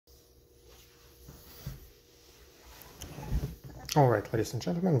Alright, ladies and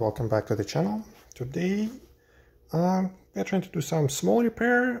gentlemen, welcome back to the channel. Today we're trying to do some small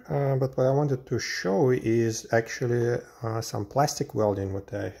repair, but what I wanted to show is actually some plastic welding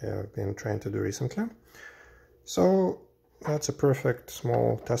what I have been trying to do recently. So that's a perfect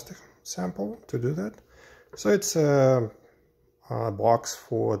small test sample to do that. So it's a box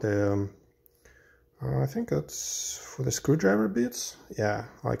for the I think that's for the screwdriver bits. Yeah,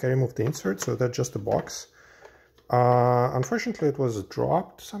 like I removed the insert, so that's just a box. Unfortunately, it was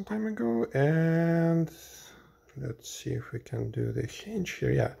dropped some time ago, and let's see if we can do the hinge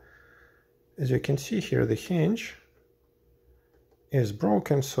here. Yeah, as you can see here, the hinge is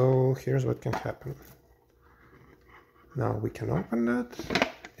broken, so here's what can happen. Now we can open that,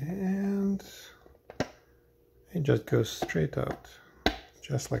 and it just goes straight out,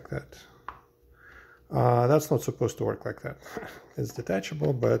 just like that. That's not supposed to work like that. It's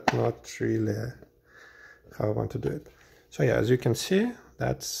detachable, but not really how I want to do it. So yeah, as you can see,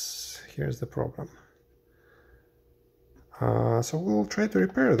 here's the problem. So we'll try to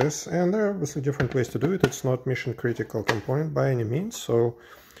repair this, and there are obviously different ways to do it. It's not mission critical component by any means, so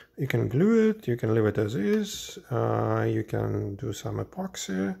you can glue it, you can leave it as is, you can do some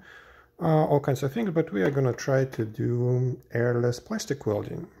epoxy, all kinds of things, but we are going to try to do airless plastic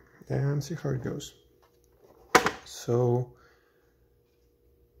welding and see how it goes. So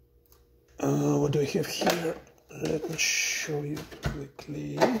what do we have here? Let me show you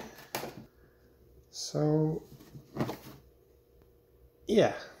quickly. So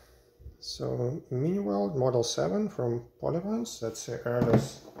yeah, so mini weld model 7 from Polymers. That's an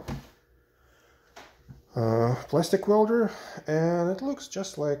airless plastic welder, and it looks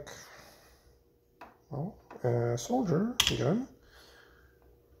just like, well, a solder gun.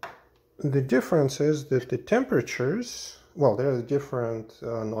 The difference is that the temperatures, well, there are different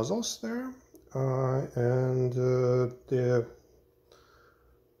nozzles there, and the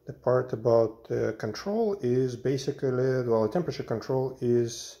part about the control is basically, well, the temperature control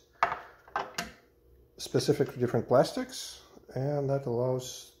is specific to different plastics, and that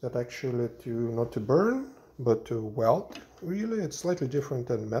allows that actually to not to burn, but to weld. Really, it's slightly different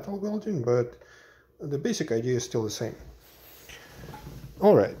than metal welding, but the basic idea is still the same.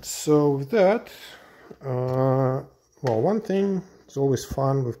 Alright, so with that, well, one thing is always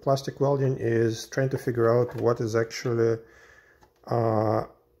fun with plastic welding is trying to figure out what is actually the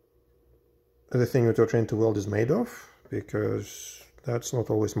thing that you're trying to weld is made of, because that's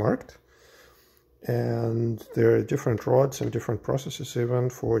not always marked. And there are different rods and different processes even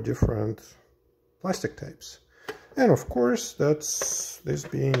for different plastic types. And of course, that's this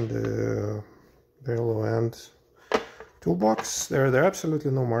being the very low end toolbox. There are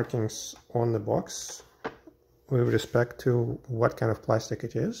absolutely no markings on the box with respect to what kind of plastic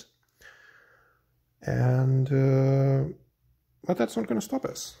it is, and but that's not going to stop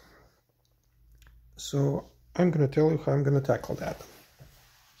us. So I'm going to tell you how I'm going to tackle that.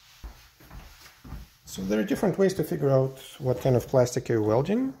 So there are different ways to figure out what kind of plastic you're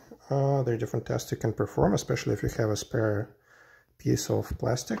welding. There are different tests you can perform, especially if you have a spare piece of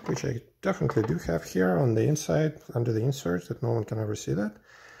plastic, which I definitely do have here on the inside under the insert, that no one can ever see that.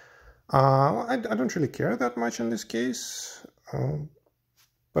 I don't really care that much in this case,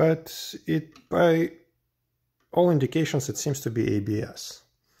 but by all indications it seems to be ABS.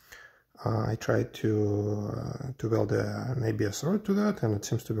 I tried to weld an ABS rod to that, and it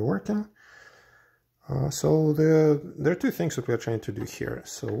seems to be working. So there are two things that we're trying to do here.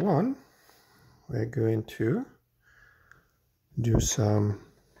 So one, we're going to do some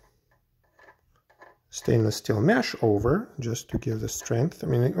stainless steel mesh over, just to give the strength. I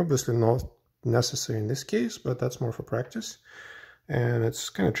mean, obviously not necessary in this case, but that's more for practice, and it's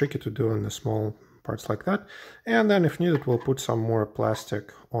kind of tricky to do in the small parts like that. And then if needed, we'll put some more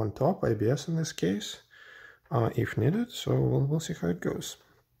plastic on top, ABS in this case, if needed. So we'll see how it goes.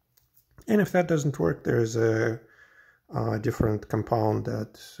 And if that doesn't work, there's a different compound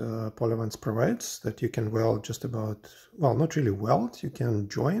that Polymers provides that you can weld just about, well, not really weld, you can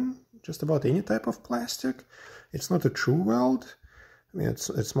join just about any type of plastic. It's not a true weld. I mean,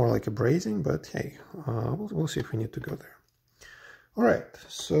 it's more like a brazing, but hey, we'll see if we need to go there. All right,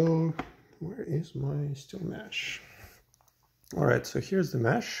 so where is my steel mesh? All right, so here's the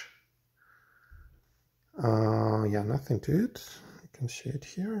mesh. Yeah, nothing to it. You can see it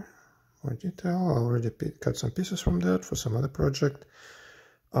here. More detail. I already cut some pieces from that for some other project,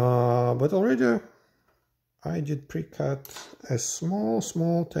 but already I did pre-cut a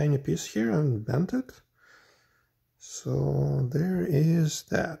small tiny piece here and bent it. So there is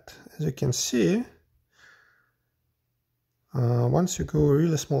that. As you can see, once you go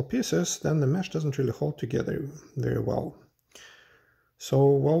really small pieces, then the mesh doesn't really hold together very well. So,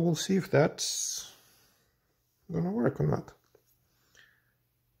 well, we'll see if that's gonna work or not.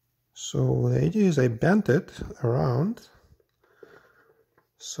 So the idea is I bent it around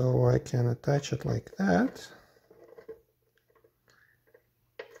so I can attach it like that,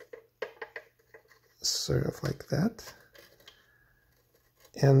 sort of like that,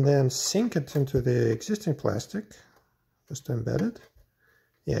 and then sink it into the existing plastic just to embed it.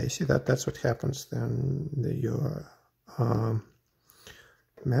 Yeah, you see that's what happens then. Your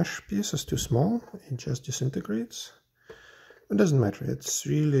mesh piece is too small, it just disintegrates. It doesn't matter, it's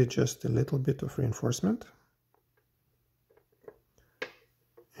really just a little bit of reinforcement.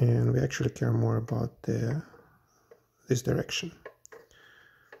 And we actually care more about this direction.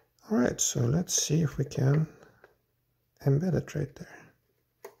 Alright, so let's see if we can embed it right there.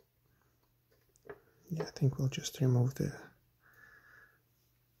 Yeah, I think we'll just remove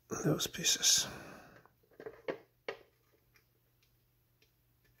those pieces.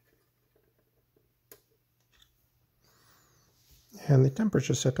 And the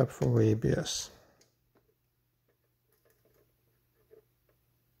temperature set up for ABS.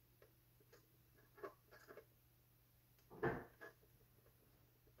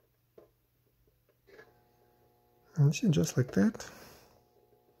 And see, just like that.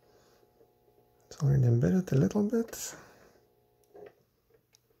 It's already embedded a little bit.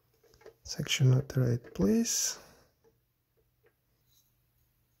 It's actually not the right place.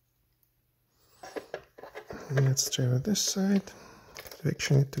 And let's try with this side. We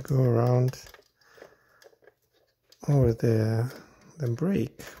actually need to go around over the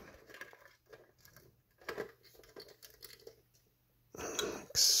brake.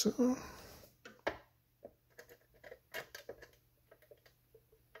 Like so.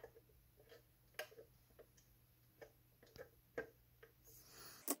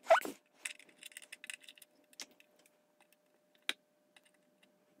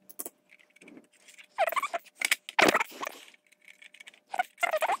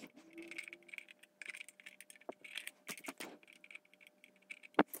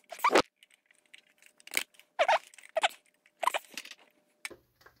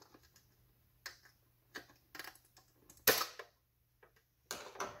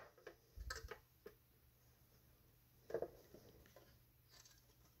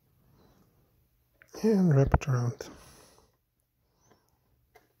 And wrap it around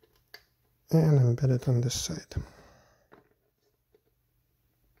and embed it on this side.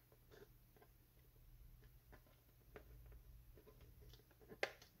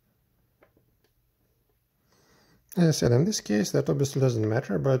 As I said, in this case that obviously doesn't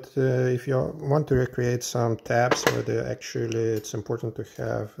matter, but if you want to recreate some tabs where it's important to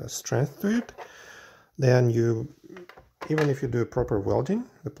have strength to it, then even if you do proper welding,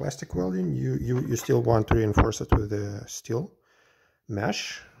 the plastic welding, you still want to reinforce it with the steel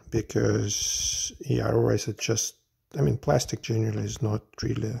mesh, because yeah, otherwise it just, I mean, plastic generally is not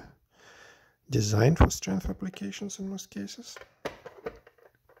really designed for strength applications in most cases.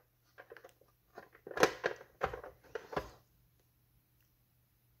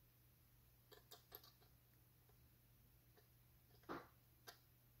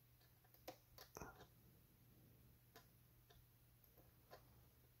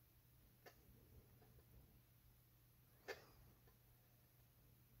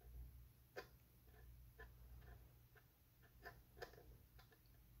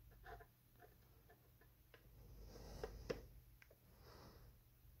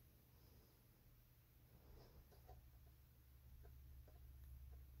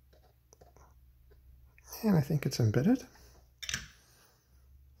 And I think it's embedded.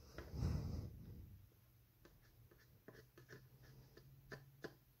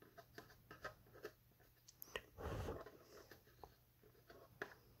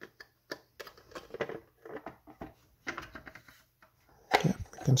 Yeah,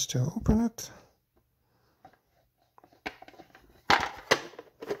 we can still open it.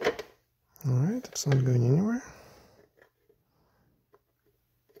 Alright, it's not going anywhere.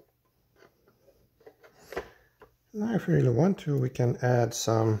 Now if we really want to, we can add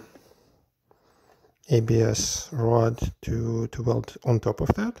some ABS rod to weld on top of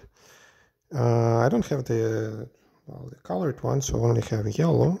that. I don't have the colored one, so I only have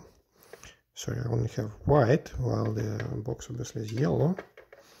yellow. Sorry, I only have white, while the box obviously is yellow.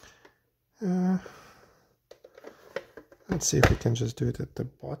 Let's see if we can just do it at the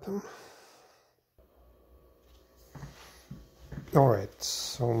bottom. Alright,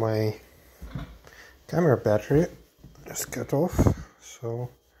 so my camera battery just cut off, so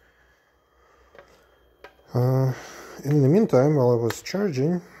in the meantime, while I was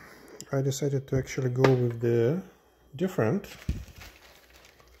charging, I decided to actually go with the different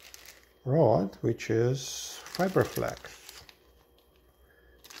rod, which is fiberflex.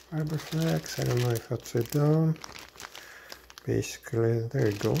 Fiberflex, I don't know if upside down. Basically, there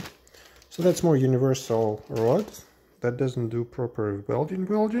you go. So that's more universal rod. That doesn't do proper welding,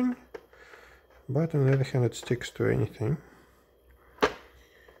 but on the other hand, it sticks to anything.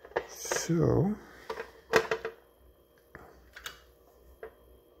 So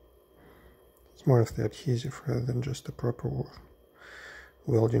it's more of the adhesive rather than just a proper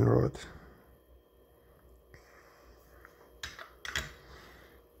welding rod.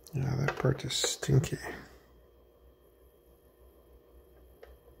 Yeah, that part is stinky.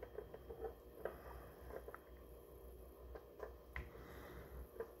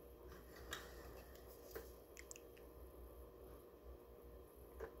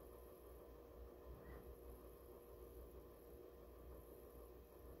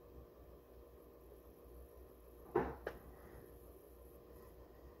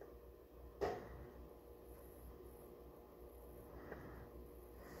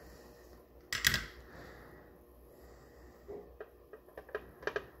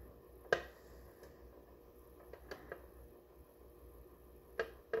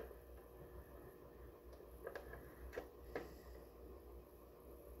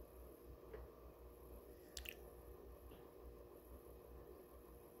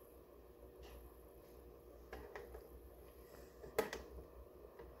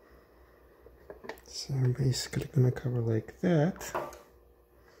 So I'm basically gonna cover like that,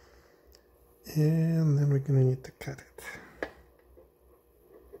 and then we're gonna need to cut it.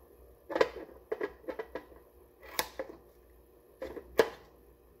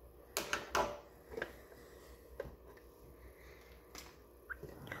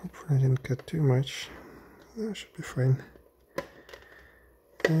 Hopefully I didn't cut too much. That should be fine.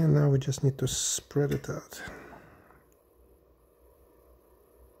 And now we just need to spread it out.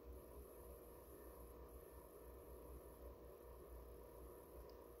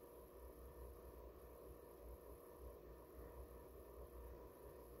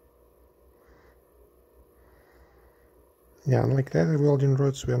 Yeah, unlike the other welding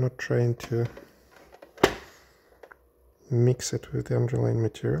rods, we are not trying to mix it with the underlying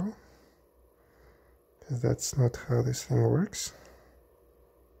material, because that's not how this thing works.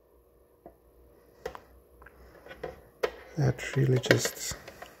 That really just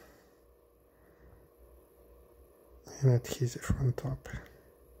an adhesive on top.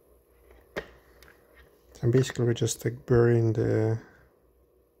 So basically we're just like burying the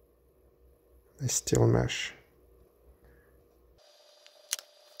steel mesh.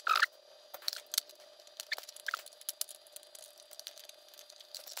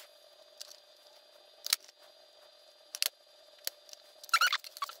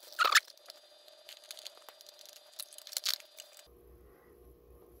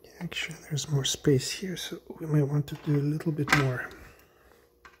 Actually, there's more space here, so we may want to do a little bit more.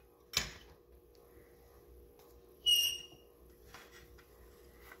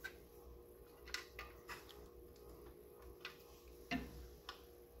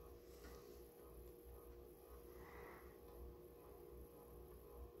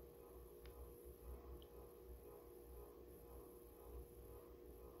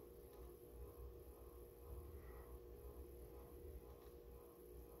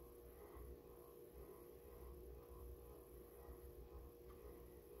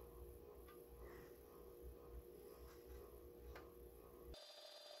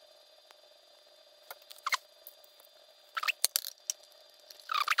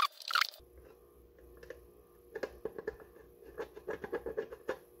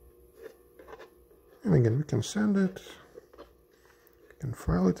 And again, we can sand it, we can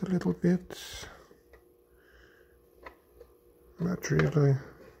file it a little bit, but really, I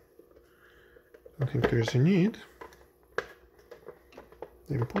don't think there's a need.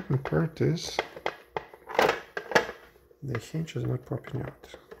 The important part is the hinge is not popping out.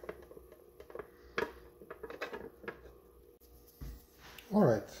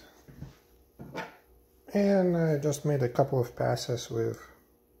 Alright, and I just made a couple of passes with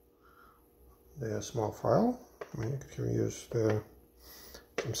the small file. I mean, you can use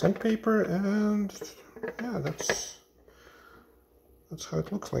some sandpaper, and yeah, that's how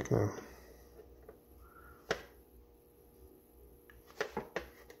it looks like now.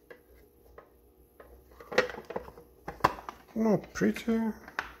 Not pretty,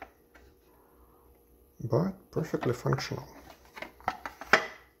 but perfectly functional.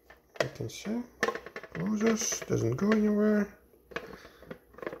 You can see, closes, doesn't go anywhere.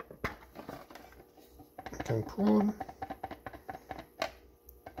 Can pull them.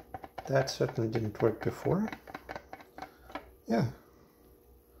 That certainly didn't work before. Yeah,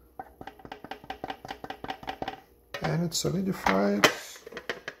 and it's solidified,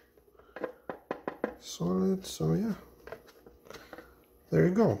 solid, so yeah, there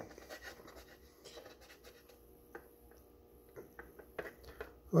you go.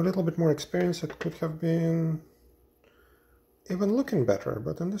 A little bit more experience, it could have been even looking better,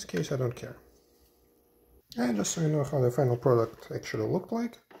 but in this case I don't care. And just so you know how the final product actually looked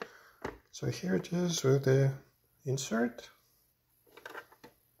like, so here it is with the insert.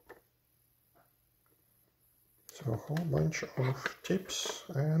 So a whole bunch of tips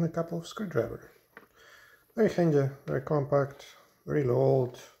and a couple of screwdrivers. Very handy, very compact, really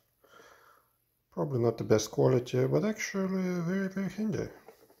old, probably not the best quality, but actually very, very handy.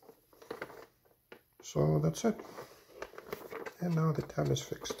 So that's it. And now the tab is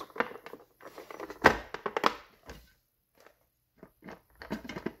fixed.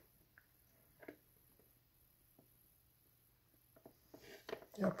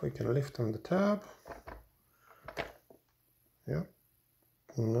 Yep, we can lift on the tab. Yep,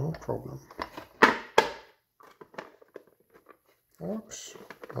 no problem. Works,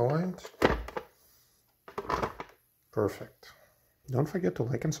 aligned. Perfect. Don't forget to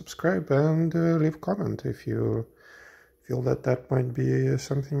like and subscribe and leave a comment if you feel that that might be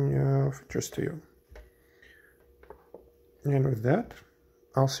something of interest to you. And with that,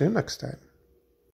 I'll see you next time.